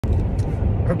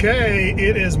Okay,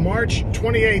 it is March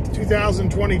 28th,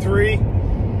 2023,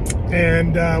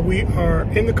 and we are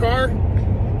in the car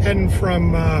heading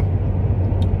from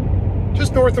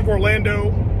just north of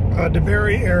Orlando,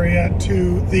 DeBerry area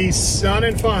to the Sun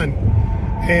and Fun.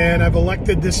 And I've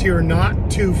elected this year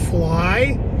not to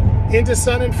fly into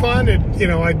Sun and Fun.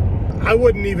 I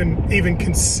wouldn't even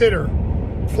consider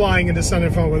flying into Sun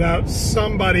and Fun without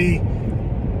somebody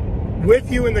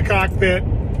with you in the cockpit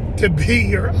to be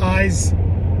your eyes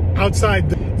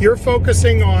outside. You're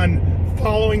focusing on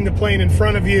following the plane in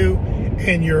front of you,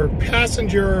 and your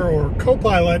passenger or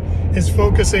co-pilot is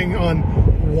focusing on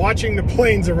watching the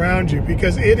planes around you,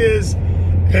 because it is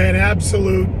an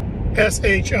absolute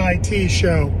SHIT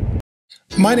show.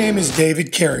 My name is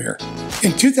David Carrier.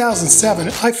 In 2007,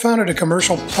 I founded a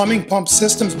commercial plumbing pump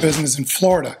systems business in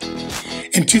Florida.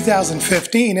 In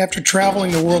 2015, after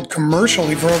traveling the world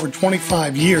commercially for over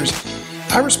 25 years,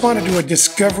 I responded to a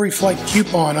Discovery Flight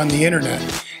coupon on the internet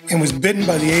and was bitten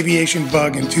by the aviation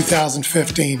bug in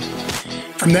 2015.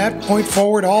 From that point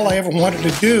forward, all I ever wanted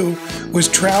to do was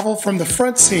travel from the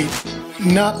front seat,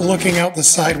 not looking out the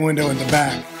side window in the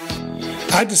back.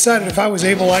 I decided if I was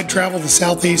able, I'd travel the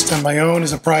Southeast on my own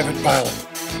as a private pilot.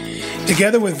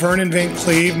 Together with Vernon Van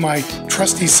Cleve, my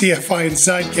trusty CFI and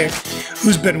sidekick,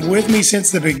 who's been with me since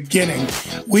the beginning,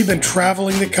 we've been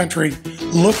traveling the country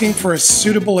looking for a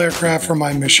suitable aircraft for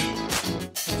my mission.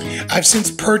 I've since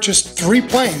purchased 3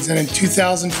 planes, and in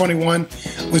 2021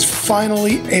 was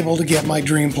finally able to get my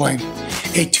dream plane,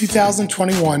 a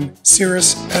 2021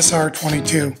 Cirrus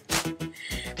SR-22.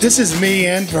 This is me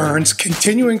and Vern's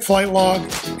continuing flight log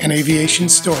and aviation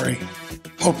story.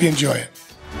 Hope you enjoy it.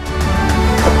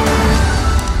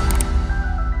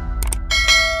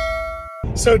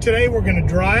 So today we're going to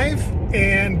drive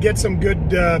and get some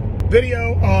good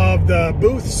video of the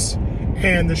booths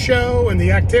and the show and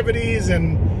the activities,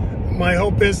 and my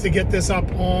hope is to get this up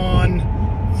on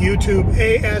YouTube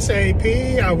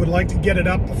ASAP. I would like to get it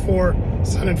up before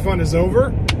Sun and Fun is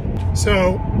over.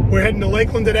 So we're heading to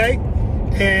Lakeland today,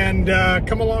 and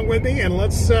come along with me and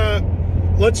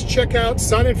let's check out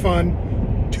Sun and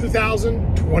Fun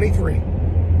 2023.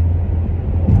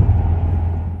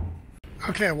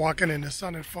 Okay, walking into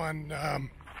Sun and Fun,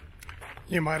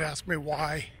 you might ask me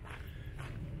why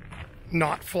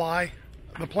not fly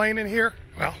the plane in here.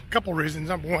 Well, a couple reasons.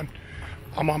 Number one,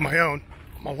 I'm on my own,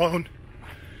 I'm alone,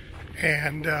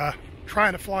 and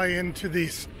trying to fly into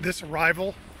this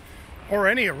arrival, or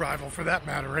any arrival for that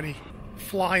matter, any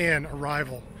fly-in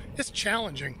arrival, it's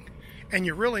challenging, and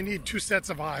you really need 2 sets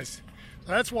of eyes.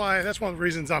 So that's one of the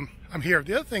reasons I'm here.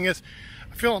 The other thing is,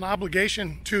 I feel an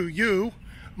obligation to you,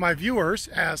 my viewers,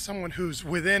 as someone who's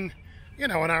within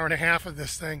an hour and a half of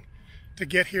this thing, to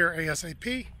get here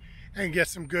ASAP and get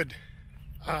some good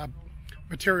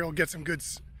material, get some good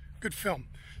film.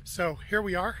 So here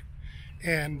we are,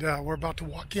 and we're about to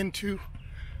walk into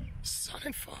Sun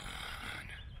and Fun.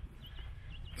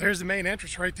 There's the main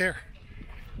entrance right there.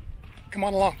 Come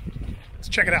on along, let's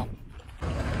check it out.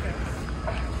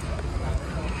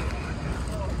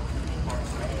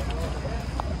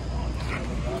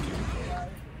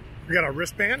 We got our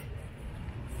wristband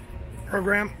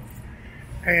program,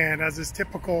 and as is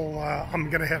typical, I'm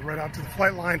gonna head right out to the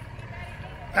flight line.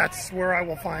 That's where I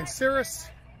will find Cirrus,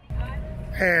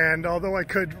 and although I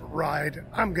could ride,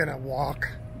 I'm gonna walk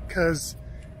because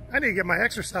I need to get my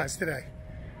exercise today.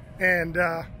 And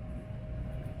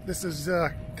this is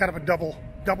kind of a double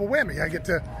whammy. I get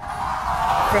to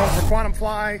film for Quantum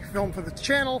Fly, film for the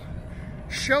channel,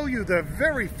 show you the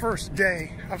very first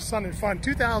day of Sun and Fun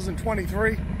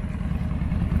 2023.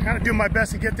 I'm gonna do my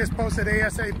best to get this posted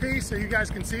ASAP so you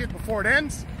guys can see it before it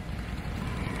ends.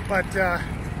 But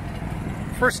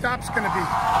first stop's gonna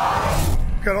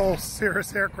be good old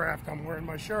Cirrus Aircraft. I'm wearing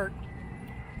my shirt.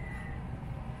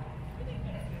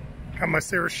 Got my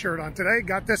Cirrus shirt on today.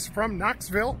 Got this from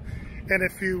Knoxville. And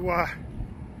if you want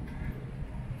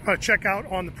to check out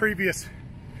on the previous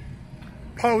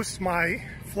post, my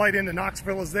flight into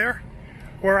Knoxville is there,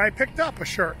 where I picked up a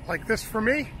shirt like this for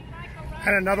me,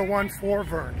 and another one for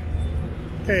Vern.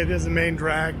 Okay, it is the main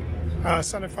drag.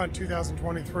 Sun and Fun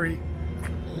 2023.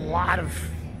 A lot of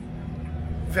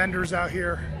vendors out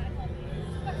here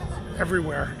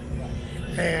everywhere.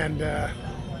 And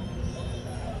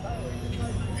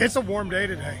it's a warm day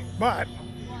today, but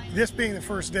this being the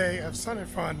first day of Sun and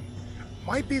Fun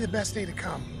might be the best day to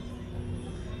come,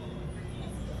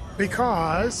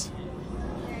 because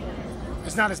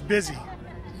it's not as busy,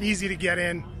 easy to get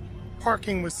in.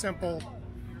 Parking was simple,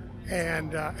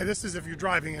 and this is if you're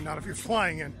driving in, not if you're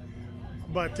flying in.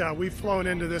 But we've flown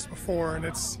into this before, and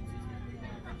it's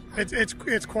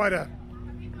quite a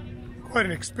quite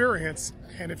an experience.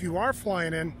 And if you are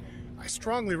flying in, I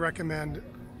strongly recommend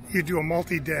you do a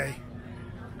multi-day,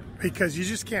 because you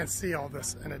just can't see all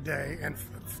this in a day, and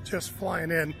just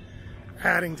flying in,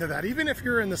 adding to that. Even if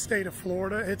you're in the state of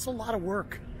Florida, it's a lot of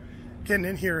work getting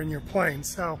in here in your plane.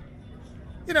 So,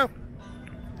 you know,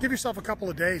 give yourself a couple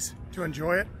of days to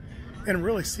enjoy it and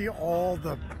really see all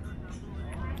the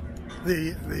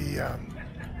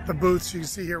booths. You can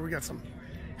see here we got some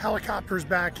helicopters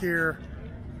back here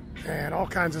and all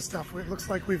kinds of stuff. It looks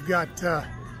like we've got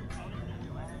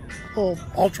little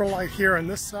ultralight here on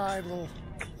this side, little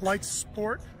light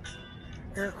sport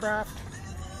aircraft,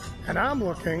 and I'm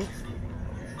looking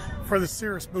for the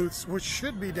Cirrus booths, which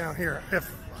should be down here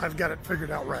if I've got it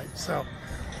figured out right. So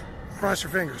cross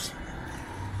your fingers.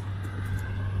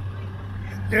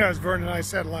 You know, as Vernon and I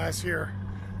said last year,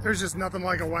 there's just nothing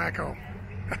like a Waco.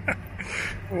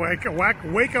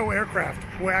 Waco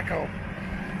aircraft, Waco.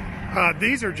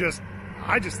 These are just,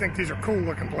 I just think these are cool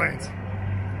looking planes.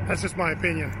 That's just my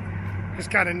opinion. Just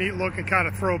kind of neat looking, kind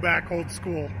of throwback, old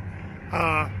school.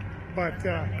 But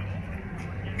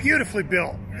beautifully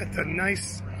built. It's a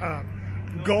nice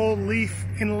gold leaf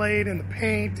inlaid in the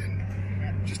paint,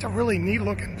 and just a really neat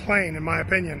looking plane in my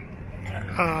opinion.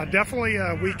 Definitely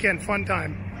a weekend fun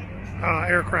time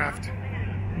aircraft,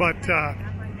 but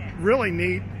really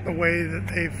neat the way that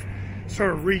they've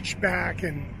sort of reached back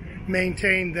and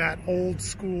maintained that old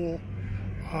school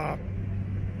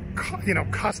you know,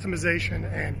 customization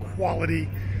and quality.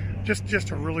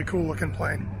 Just a really cool looking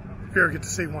plane. If you ever get to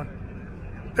see one.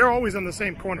 They're always on the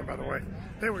same corner, by the way.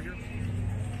 They were here.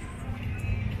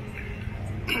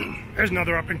 There's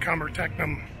another up-and-comer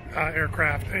Tecnam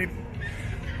aircraft. They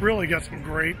really got some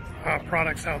great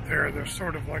products out there. They're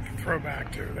sort of like a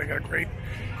throwback too. They got a great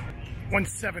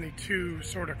 172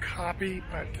 sort of copy,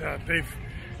 but they've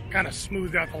kind of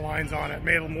smoothed out the lines on it,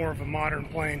 made it more of a modern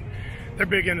plane. They're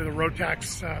big into the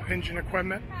Rotax engine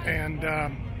equipment, and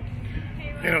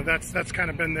you know, that's kind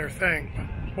of been their thing.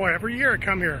 But boy, every year I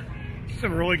come here,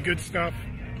 some really good stuff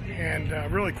and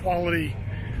really quality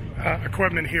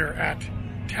equipment here at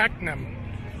Tecnam.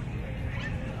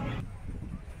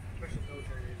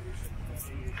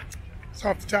 So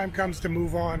if the time comes to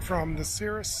move on from the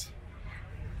Cirrus,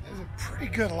 there's a pretty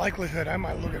good likelihood I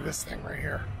might look at this thing right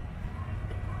here.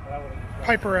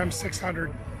 Piper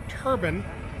M600 turbine.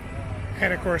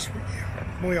 And of course,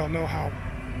 we all know how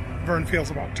Vern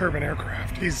feels about turbine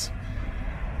aircraft. He's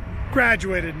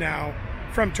graduated now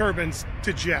from turbines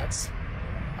to jets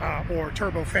or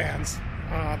turbofans,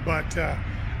 but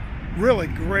really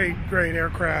great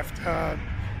aircraft.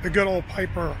 The good old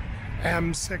Piper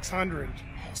M600,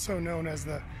 also known as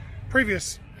the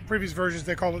previous versions,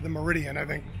 they called it the Meridian. I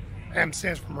think M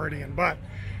stands for Meridian, but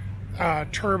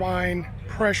turbine,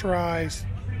 pressurized,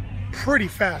 pretty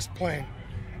fast plane.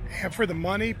 And for the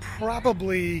money,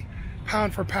 probably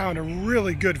pound for pound, a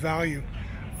really good value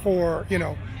for, you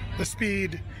know, the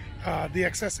speed, the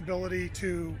accessibility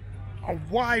to a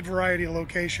wide variety of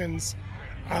locations,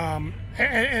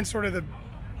 and sort of the,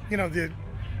 you know, the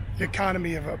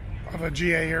economy of a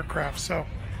GA aircraft. So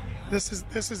this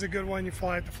is a good one. You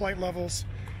fly at the flight levels,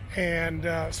 and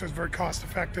so it's very cost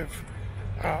effective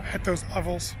at those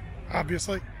levels,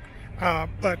 obviously.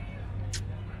 But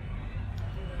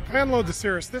if I unload the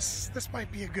Cirrus, this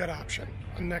might be a good option,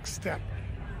 a next step.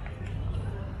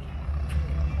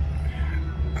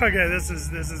 Okay, this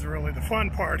is really the fun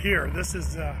part here. This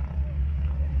is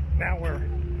now we're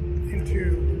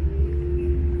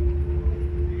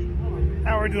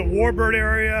into the Warbird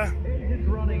area,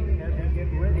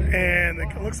 and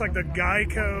it looks like the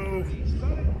Geico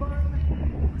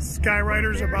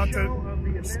Skyriders are about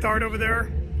to start over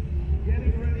there.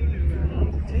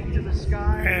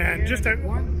 And just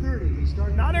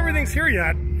not everything's here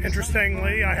yet.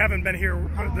 Interestingly, I haven't been here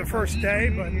the first day,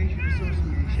 but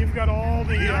you've got all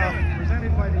the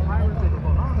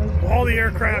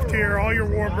aircraft here, all your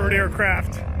Warbird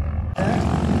aircraft.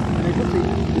 And they put the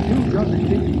new drum that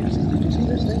Jake used. Did you see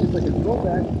this thing? It's like a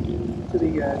throwback to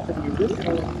the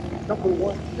original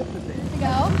 #1 shipment thing.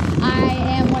 I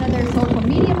am one of their social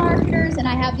media marketers, and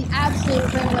I have the absolute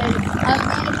privilege of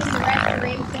managing the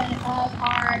restoration of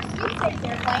our sweepstakes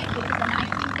airplane, which is a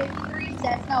 1953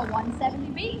 Cessna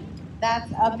 170B.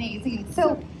 That's amazing.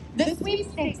 So the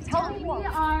sweepstakes, tell me, we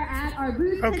are at our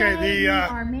booth today. Okay, the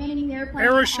are manning the airplane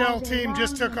Aeroshell team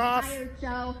just took off.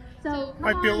 So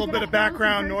might be a little bit of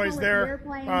background noise there,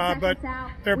 but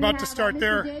they're about to start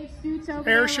their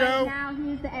air show.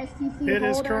 It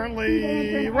is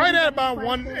currently right at about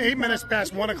 8 minutes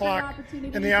past 1 o'clock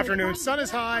in the afternoon. Sun is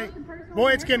high.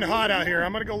 Boy, it's getting hot out here.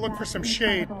 I'm going to go look for some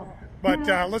shade. But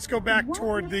let's go back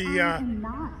toward the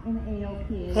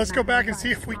Let's go back and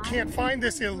see if we can't find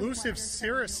this elusive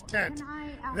Cirrus tent.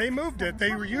 They moved it.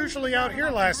 They were usually out here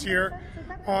last year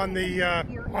on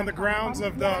the grounds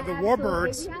of the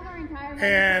warbirds,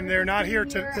 and they're not here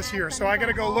this year. So I got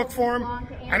to go look for them.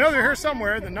 I know they're here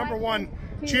somewhere. The #1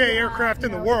 GA aircraft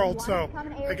in the world, so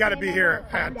they got to be here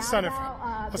at Sun and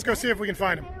Fun. Let's go see if we can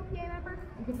find them.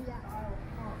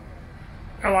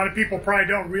 A lot of people probably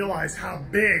don't realize how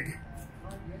big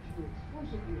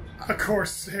a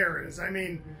Corsair is. I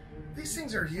mean, these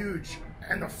things are huge,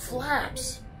 and the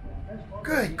flaps,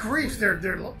 good grief,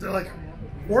 they're like a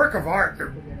work of art. They're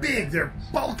big, they're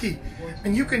bulky,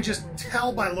 and you can just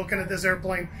tell by looking at this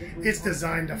airplane, it's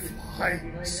designed to fly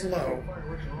slow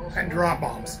and drop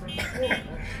bombs.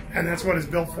 And that's what it's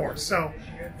built for. So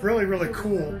really, really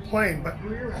cool plane, but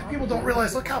people don't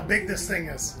realize, look how big this thing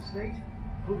is.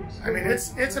 I mean,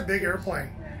 it's a big airplane.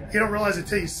 You don't realize it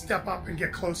until you step up and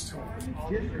get close to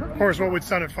it. Of course, what would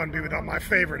Sun and Fun be without my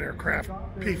favorite aircraft,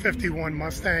 P-51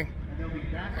 Mustang?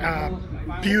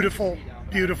 Beautiful,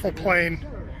 beautiful plane.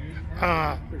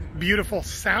 Beautiful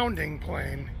sounding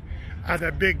plane.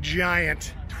 That big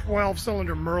giant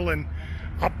 12-cylinder Merlin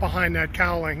up behind that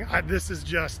cowling. This is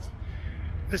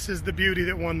the beauty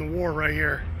that won the war right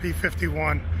here,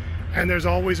 P-51. And there's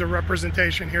always a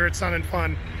representation here at Sun and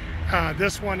Fun.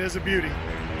 This one is a beauty.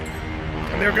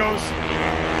 And there goes.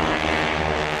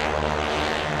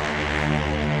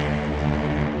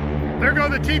 There go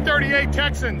the T-38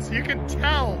 Texans. You can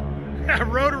tell a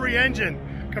rotary engine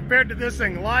compared to this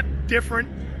thing. A lot different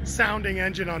sounding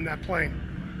engine on that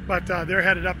plane. But they're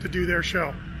headed up to do their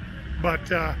show. But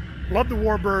love the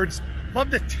warbirds.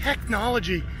 Love the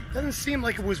technology. Doesn't seem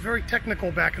like it was very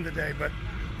technical back in the day. But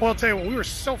well, I'll tell you what, we were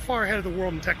so far ahead of the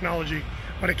world in technology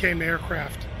when it came to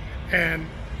aircraft. And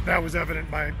that was evident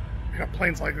by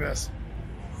planes like this.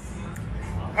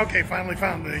 Okay, finally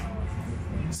found the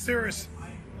Cirrus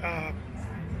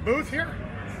booth here,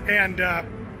 and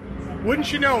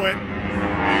wouldn't you know it,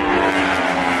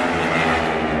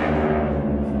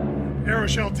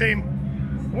 Aeroshell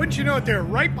team, wouldn't you know it, they're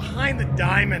right behind the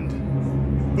Diamond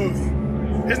booth.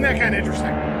 Isn't that kind of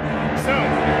interesting? So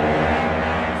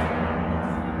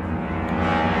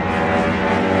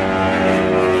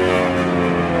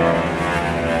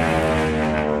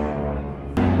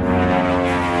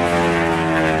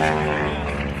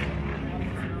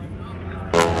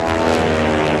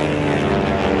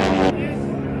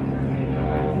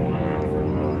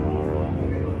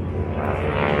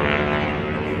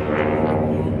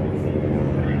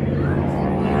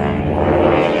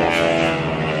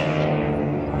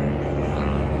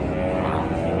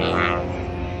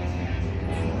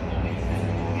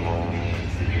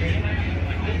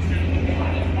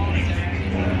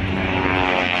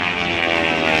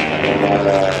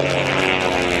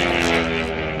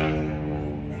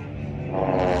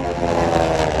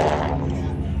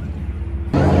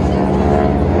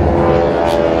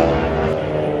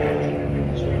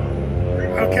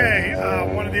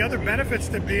benefits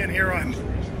to being here on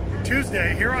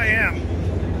Tuesday. Here I am,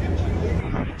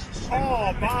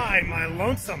 all by my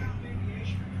lonesome,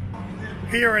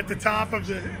 here at the top of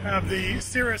the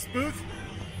Cirrus booth,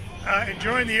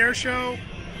 enjoying the air show.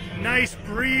 Nice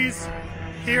breeze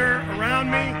here around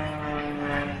me,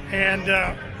 and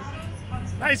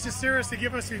nice to Cirrus to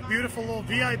give us these beautiful little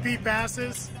VIP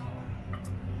passes.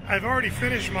 I've already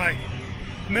finished my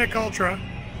Mic Ultra.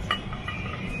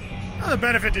 Another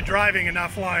benefit to driving and not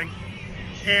flying,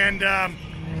 and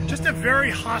just a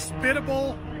very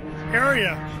hospitable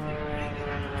area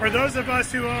for those of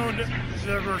us who owned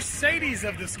the Mercedes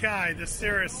of the sky, the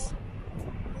Cirrus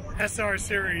SR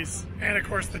series, and of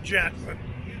course the jet, but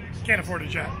can't afford a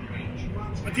jet.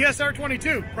 But the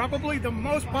SR-22, probably the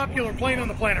most popular plane on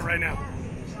the planet right now.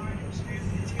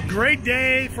 Great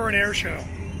day for an air show.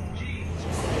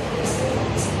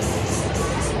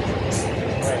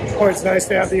 Boy, it's nice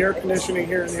to have the air conditioning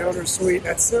here in the owner's suite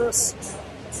at Cirrus.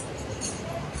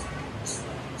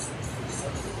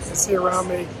 You can see around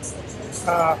me,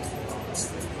 up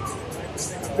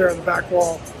there in the back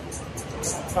wall.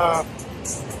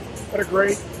 What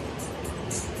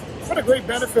a great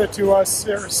benefit to us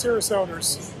Cirrus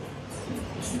owners.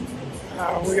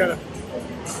 We got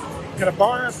a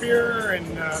bar up here and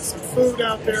some food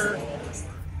out there.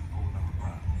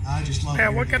 I just love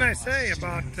it. What can I say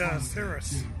about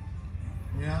Cirrus?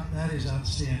 Yeah, that is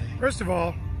outstanding. First of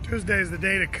all, Tuesday is the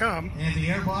day to come. And the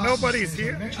air boss Nobody's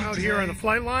here out here on the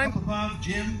flight line. Up above,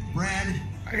 Jim, Brad,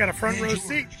 I got a front row George,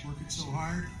 seat. Working so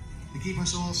hard to keep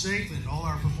us all safe, and all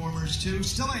our performers too.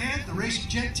 Still ahead, the Racing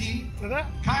Jet team.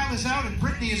 Kyle is out and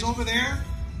Brittany is over there.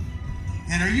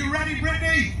 And are you ready,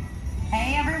 Brittany?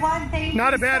 Hey everyone, thank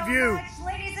Not you a bad so view. much.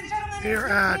 Ladies and gentlemen, Here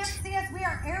at we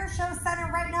are Air Show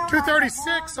Center right now.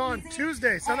 2:36 on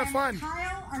Tuesday, Son of Fun,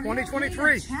 Kyle, are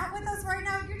 2023. You chat with us right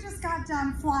now? You just got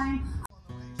done flying.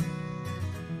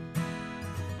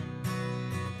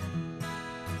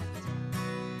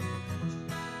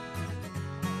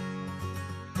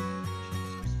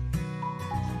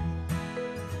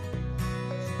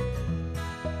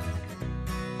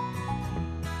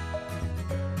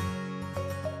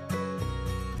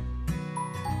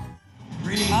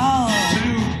 Three, 2,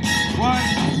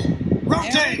 1,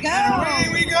 rotate, and away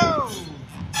we go!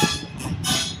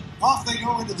 Off they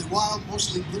go into the wild,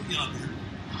 mostly blue yonder.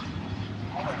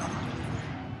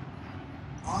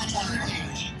 On time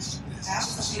conditions.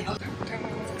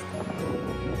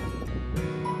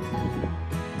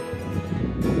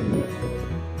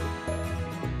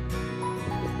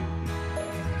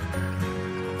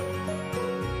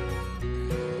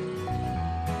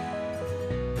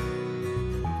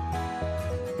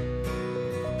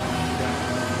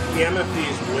 The MFD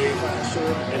is way faster,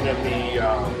 and then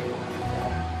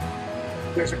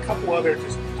there's a couple other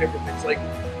just different things like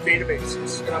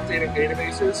databases and updating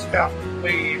databases. Yeah.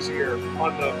 Way easier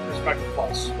on the Perspective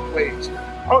Plus. Way easier.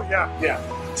 Oh yeah. Yeah.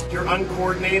 If you're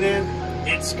uncoordinated,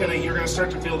 you're gonna start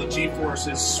to feel the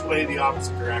G-forces sway the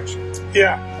opposite direction.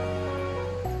 Yeah.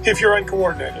 If you're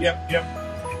uncoordinated. Yep.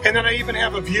 And then I even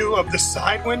have a view of the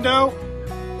side window.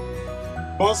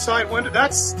 Both side window.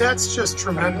 That's just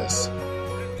tremendous.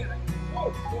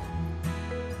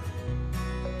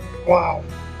 Wow.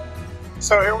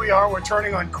 So here we are, we're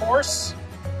turning on course.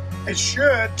 It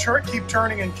should keep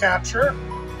turning in capture.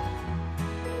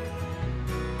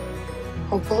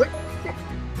 Hopefully.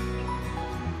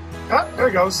 Ah, there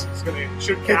it goes.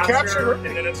 Should capture,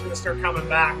 and then it's gonna start coming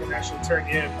back and actually turn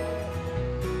you in.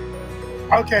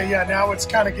 Okay, yeah, now it's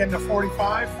kind of getting to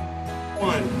 45.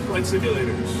 Flight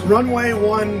simulators. Runway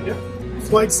 1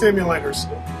 flight simulators.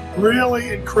 Really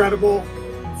incredible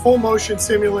full motion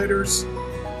simulators.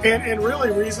 And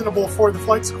really reasonable for the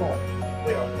flight school.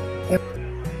 They are.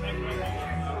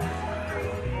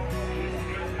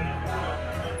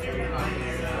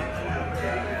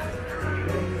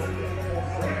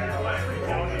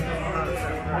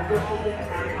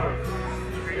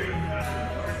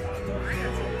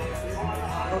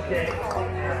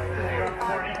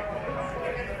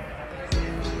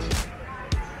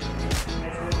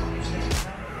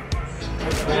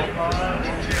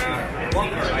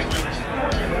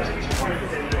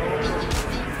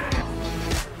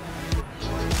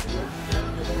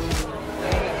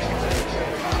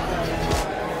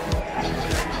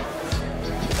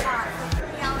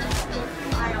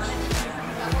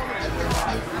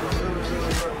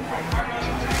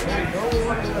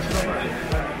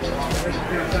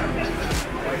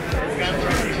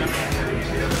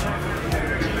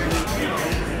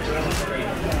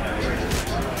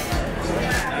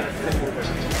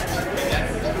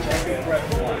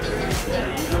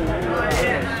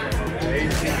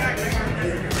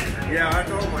 Yeah, I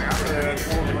told him, like, I'm going to have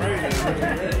to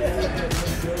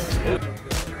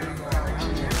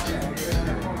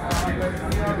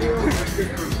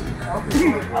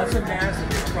That's a massive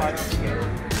project together.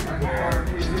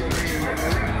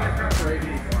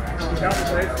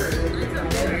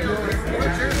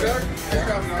 Cheers, Doug. Nice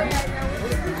job, man.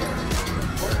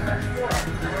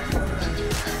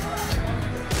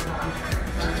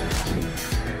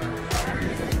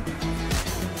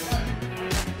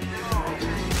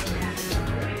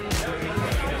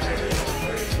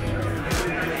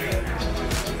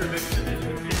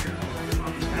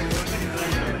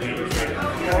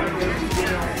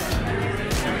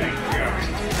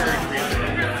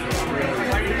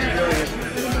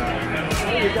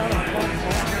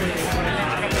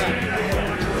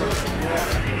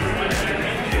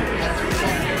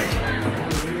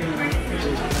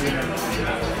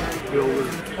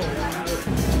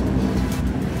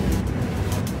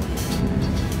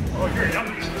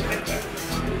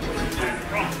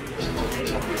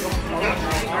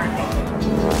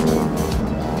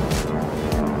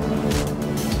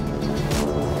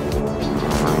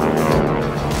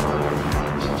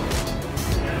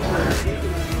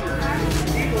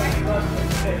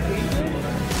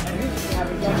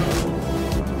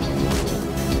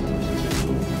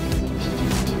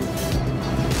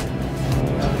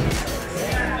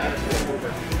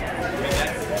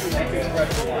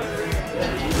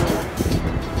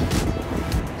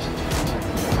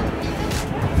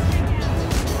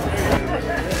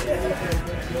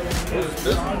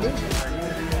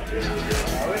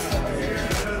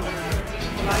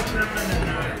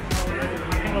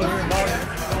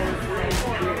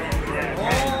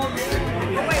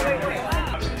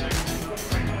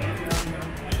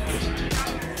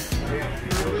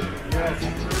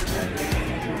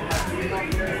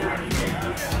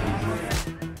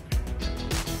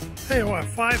 Hey, what,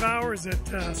 5 hours at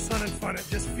Sun and Fun, it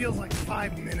just feels like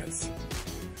 5 minutes.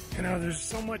 You know, there's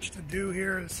so much to do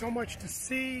here, there's so much to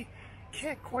see.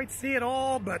 Can't quite see it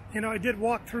all, but you know, I did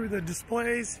walk through the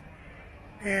displays,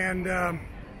 and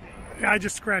I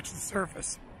just scratched the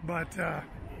surface. But I'm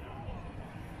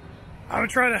gonna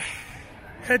try to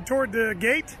head toward the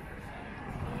gate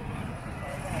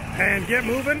and get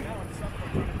moving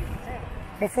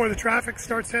before the traffic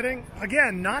starts hitting.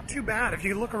 Again, not too bad. If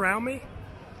you look around me,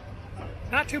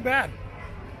 not too bad.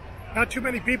 Not too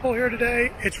many people here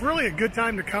today. It's really a good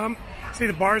time to come. See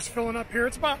the bar's filling up here.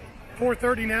 It's about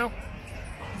 4:30 now.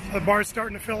 The bar's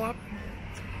starting to fill up.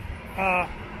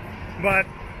 But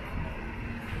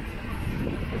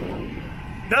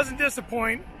doesn't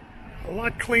disappoint. A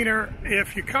lot cleaner.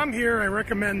 If you come here, I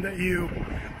recommend that you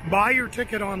buy your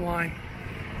ticket online.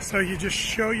 So you just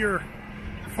show your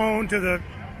phone to the,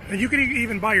 you can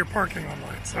even buy your parking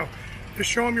online. So just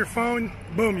show them your phone,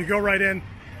 boom, you go right in.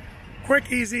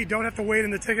 Quick, easy, don't have to wait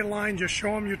in the ticket line, just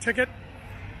show them your ticket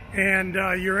and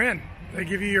you're in. They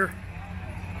give you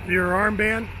your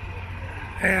armband,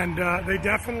 and they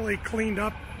definitely cleaned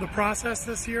up the process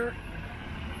this year.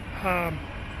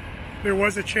 There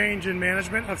was a change in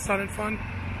management of Sun and Fun,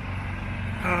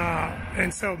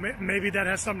 and so maybe that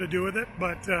has something to do with it,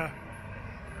 but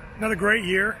another great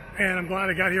year, and I'm glad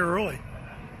I got here early,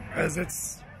 because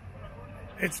it's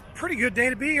a pretty good day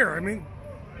to be here. I mean,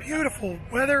 beautiful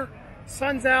weather,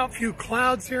 sun's out, few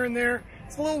clouds here and there.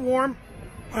 It's a little warm,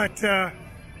 but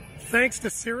thanks to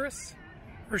Cirrus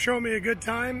for showing me a good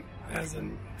time as a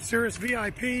CIRRUS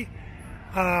VIP.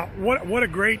 What a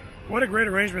great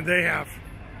arrangement they have.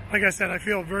 Like I said, I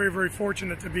feel very, very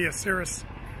fortunate to be a Cirrus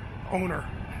owner.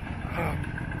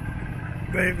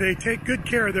 They take good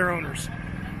care of their owners.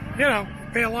 You know,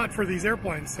 pay a lot for these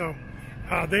airplanes, so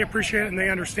they appreciate it and they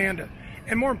understand it.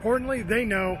 And more importantly, they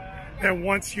know that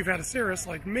once you've had a Cirrus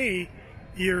like me,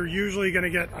 you're usually going to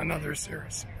get another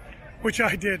Cirrus, which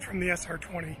I did from the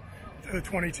SR20 to the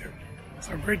 22.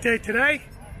 So great day today.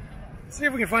 See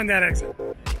if we can find that exit.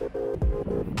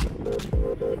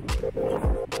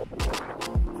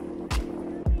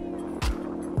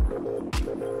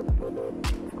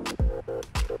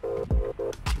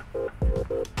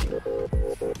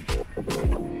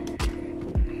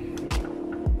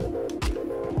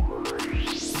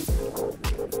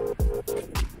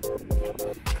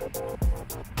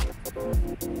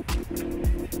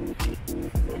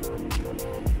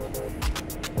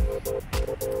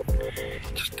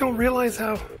 Just don't realize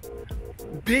how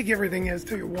big everything is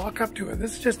till you walk up to it.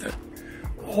 This is just a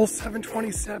whole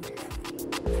 727.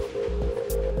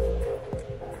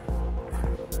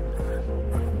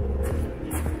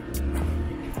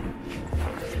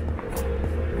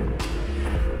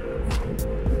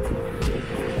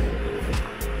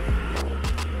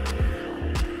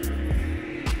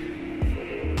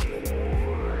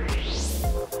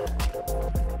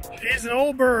 She's an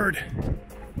old bird.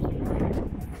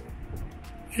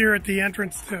 Here at the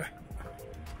entrance to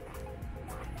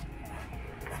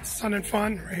Sun and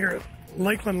Fun, right here at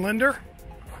Lakeland Linder.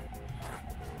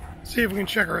 See if we can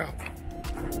check her out.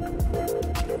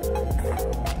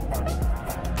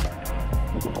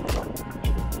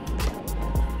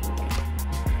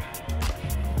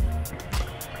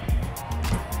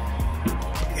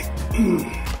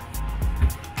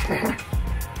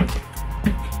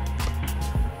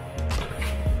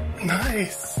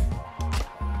 Nice.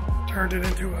 Turned it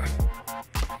into a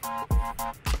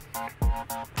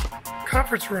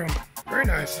conference room. Very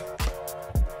nice.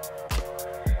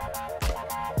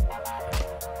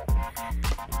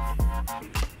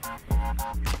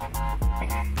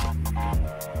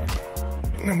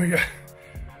 And then we got,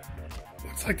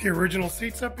 looks like the original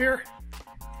seats up here.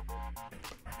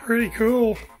 Pretty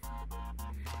cool.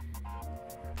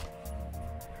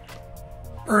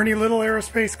 Ernie Little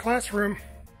Aerospace Classroom.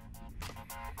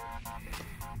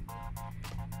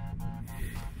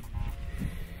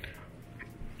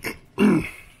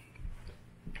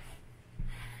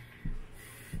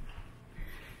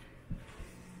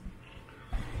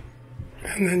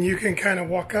 And then you can kind of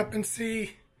walk up and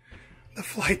see the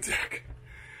flight deck.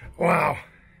 Wow.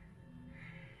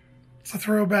 It's a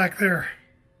throwback there.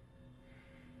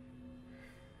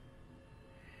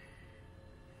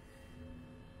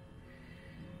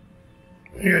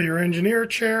 You got your engineer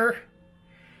chair,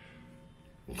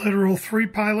 literal 3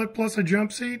 pilot plus a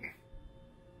jump seat,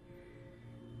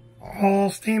 all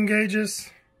steam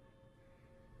gauges,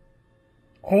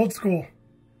 old school.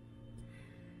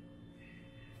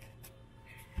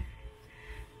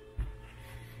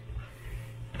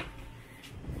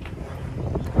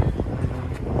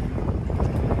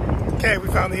 Okay, we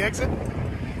found the exit,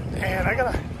 and I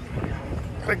got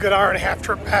a good hour-and-a-half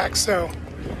trip back, so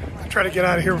I'll try to get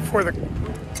out of here before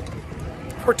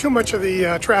too much of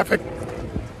the traffic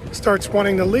starts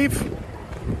wanting to leave.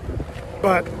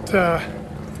 But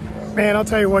man, I'll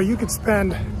tell you what, you could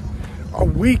spend a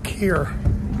week here,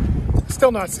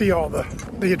 still not see all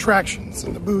the attractions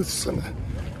and the booths and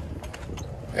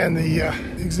the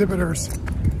exhibitors.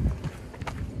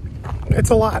 It's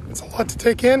a lot to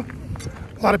take in.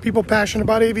 A lot of people passionate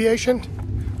about aviation,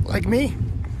 like me.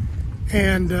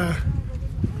 And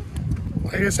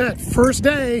like I said, first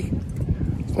day,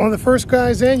 one of the first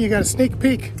guys in, you got a sneak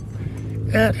peek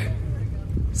at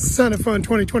Son of Fun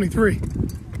 2023.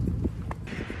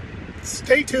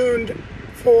 Stay tuned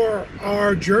for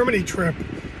our Germany trip,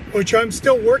 which I'm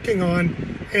still working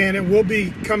on, and it will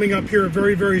be coming up here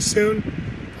very, very soon.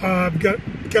 I've got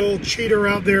a little cheater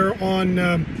out there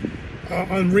on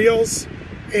Reels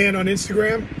and on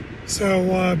Instagram,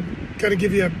 so got to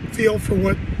give you a feel for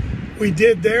what we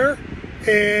did there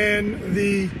and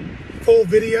the full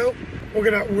video.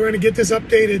 We're gonna get this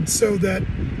updated so that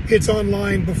it's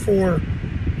online before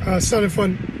Son of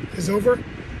Fun is over,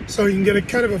 so you can get a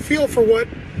kind of a feel for what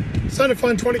Son of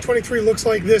Fun 2023 looks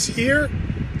like this year.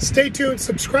 Stay tuned,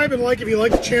 subscribe and like if you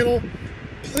like the channel.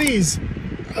 Please,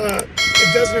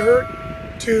 it doesn't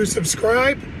hurt to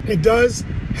subscribe. It does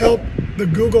help the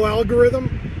Google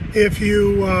algorithm if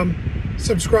you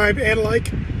subscribe and like.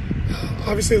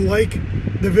 Obviously like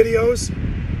the videos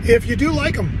if you do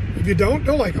like them. If you don't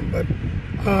like them, but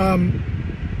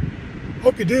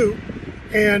hope you do.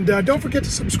 And don't forget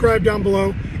to subscribe down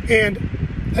below. And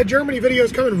that Germany video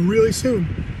is coming really soon.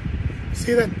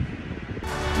 See you then.